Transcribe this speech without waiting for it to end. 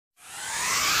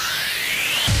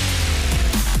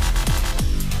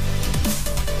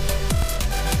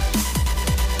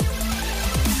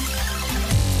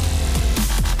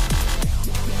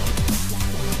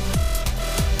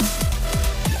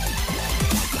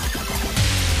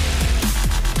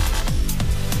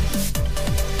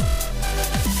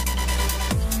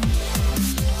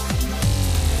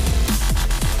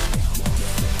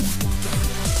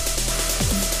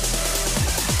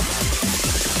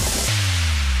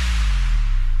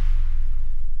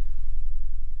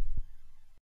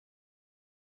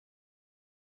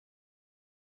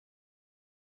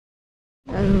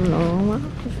너무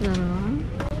아팠어.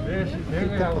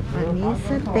 아니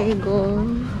사대고.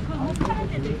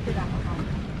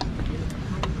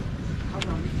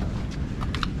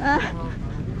 아,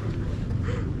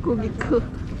 고기 크.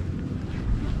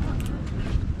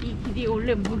 이 길이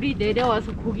원래 물이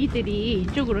내려와서 고기들이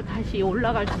이쪽으로 다시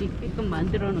올라갈 수 있게끔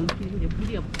만들어 놓은 길인데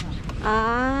물이 없어.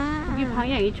 아, 고기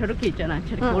방향이 저렇게 있잖아.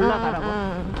 저렇게 올라가라고.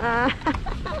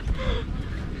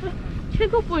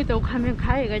 칠곡보에도 가면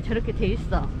가해가 저렇게 돼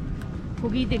있어.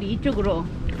 고기들이 이쪽으로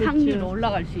상류로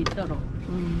올라갈 수 있도록.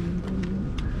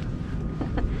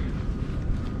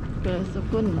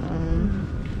 그랬었구나.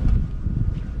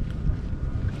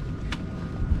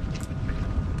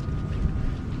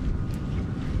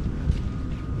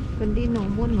 근데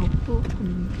너무 높고,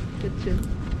 그쵸?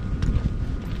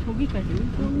 저기까지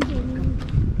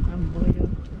안 보여.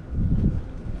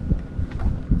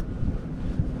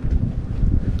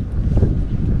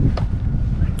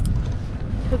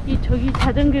 저기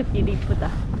자전거 길 이쁘다.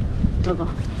 저거.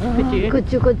 그치?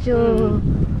 그쵸, 그쵸.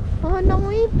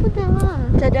 너무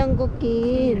이쁘다. 자전거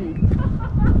길.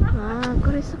 아,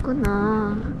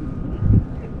 그랬었구나.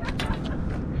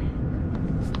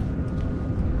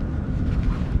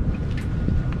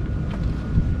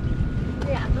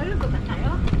 네, 안 걸릴 것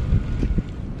같아요?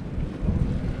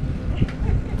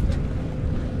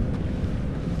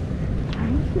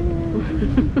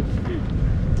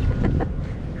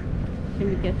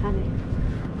 재밌게 사네.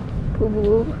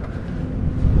 부부.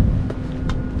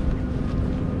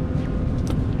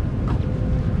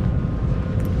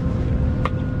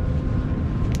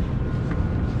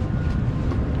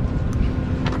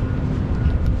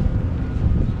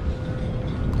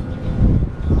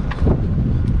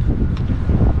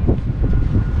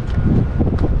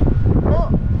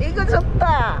 이거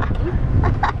좋다.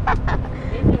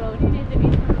 애들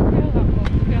어린애들이 태워가고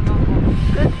구경하고.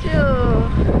 그쵸.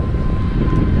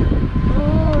 오,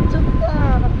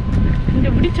 좋다. 근데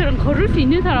우리처럼 걸을 수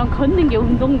있는 사람 걷는 게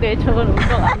운동돼. 저건 운동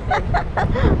안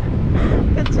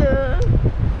돼. 그쵸.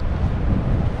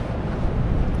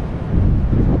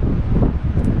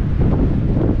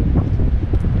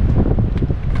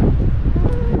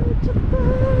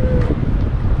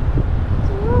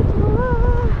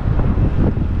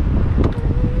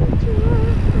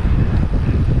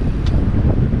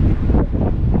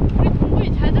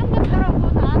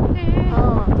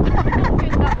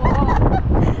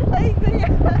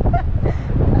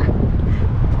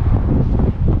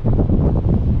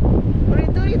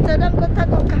 자전거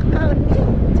타고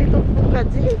가까우니?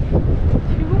 지도부까지?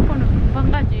 칠곡보는 금방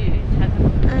가지. 자전거.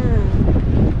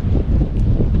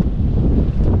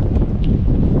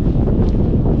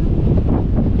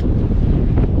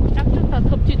 딱 좋다.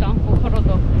 덥지도 않고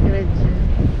걸어도. 그렇지.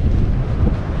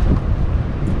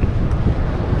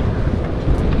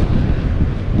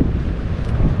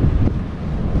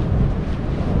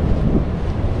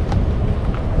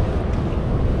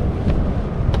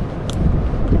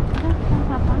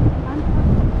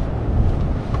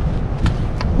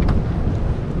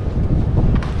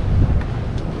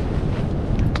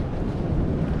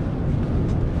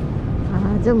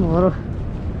 아주 멀어.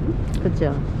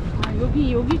 그죠? 아,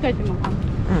 여기까지만 가면.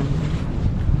 응.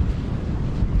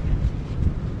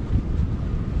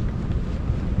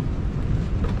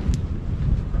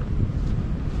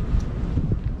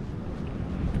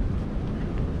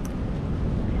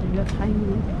 여기가 다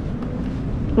있네.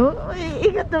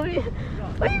 이것도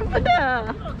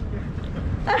이쁘다.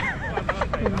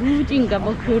 루지인가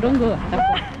뭐 그런 거 같다고.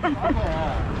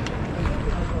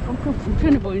 엄청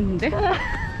불편해 보이는데?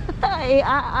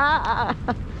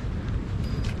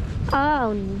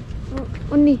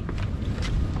 언니.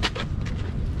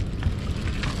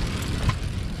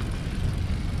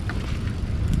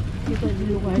 이거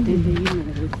일로 가야 되는데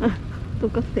이리로 가고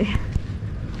똑같아.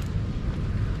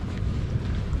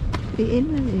 이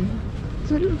옛날에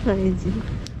술을 가야지.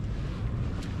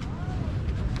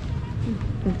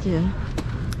 그죠?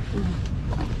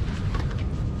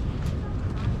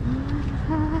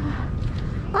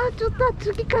 좋다.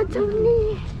 저기까지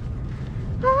언니.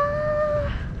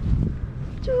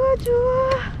 좋아, 좋아.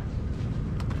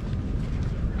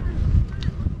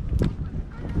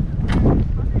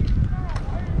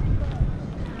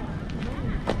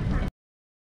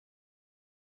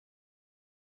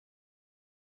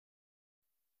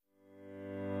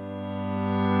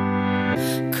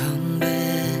 Come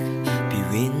back, be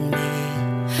with me.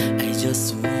 I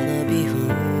just wanna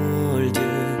behold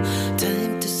you.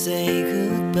 Time to say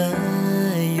goodbye.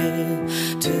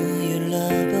 Do you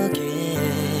love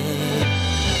again?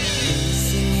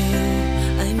 Sing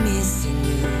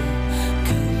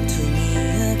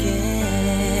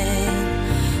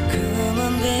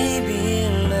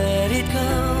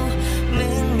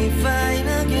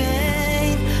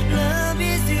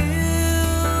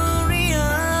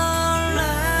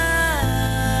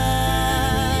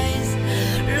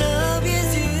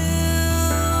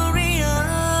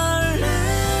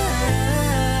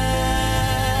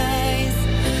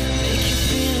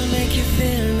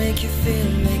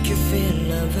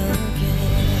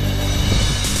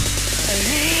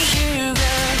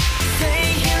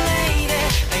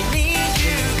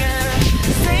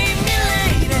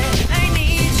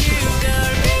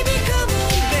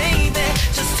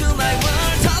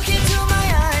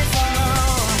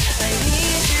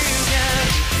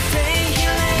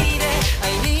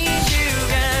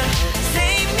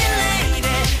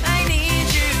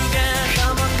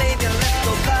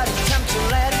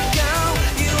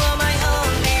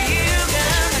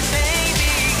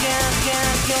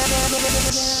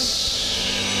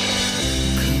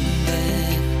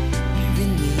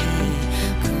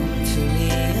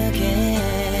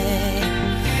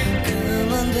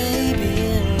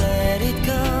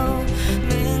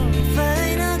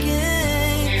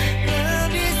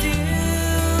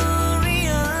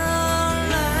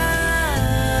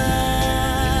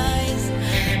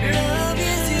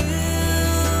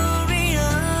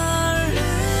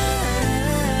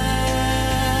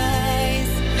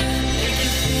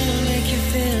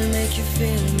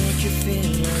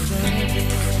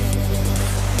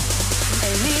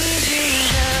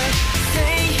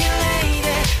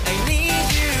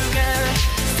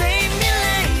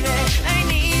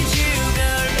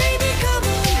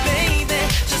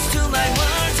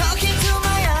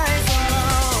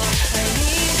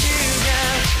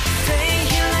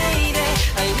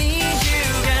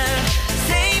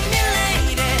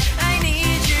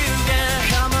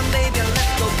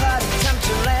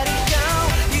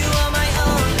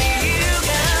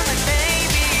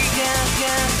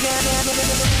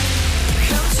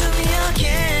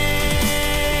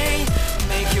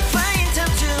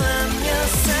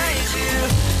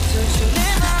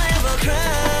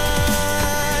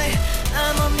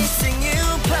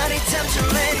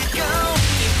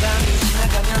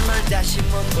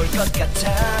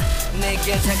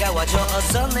내게 다가와줘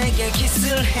어서 내게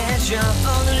키스를 해줘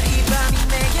오늘 이 밤이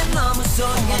내게 너무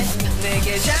소중해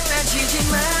내게 장난치지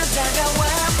마 다가와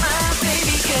my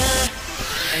baby girl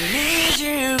I need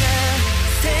you girl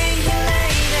stay here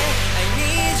lady I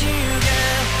need you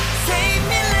girl save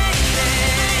me lady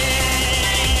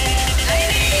I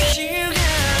need you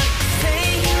girl stay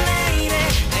here lady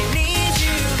I need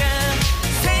you girl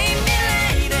save me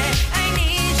lady I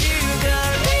need you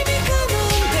girl baby come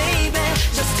on baby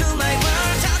just to my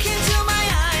world talking to my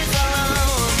eyes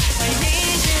alone I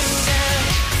need you girl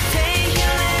stay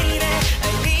here lady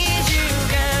I need you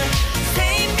girl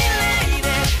save me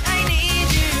lady I need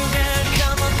you girl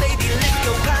come on baby let's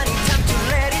go party time to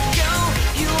let it go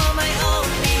you are my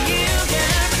only you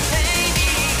girl baby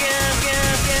girl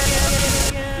girl girl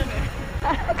girl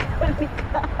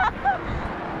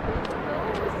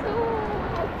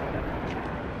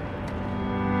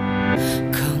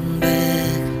Come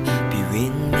back, be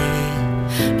with me.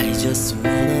 I just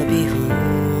wanna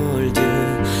behold you.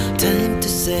 Time to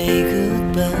say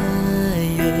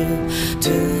goodbye.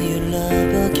 Do you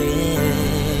love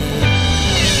again?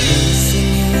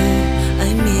 Missing you,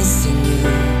 I'm missing you.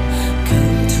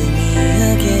 Come to me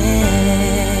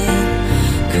again.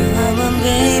 Come on,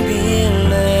 baby,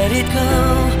 let it go.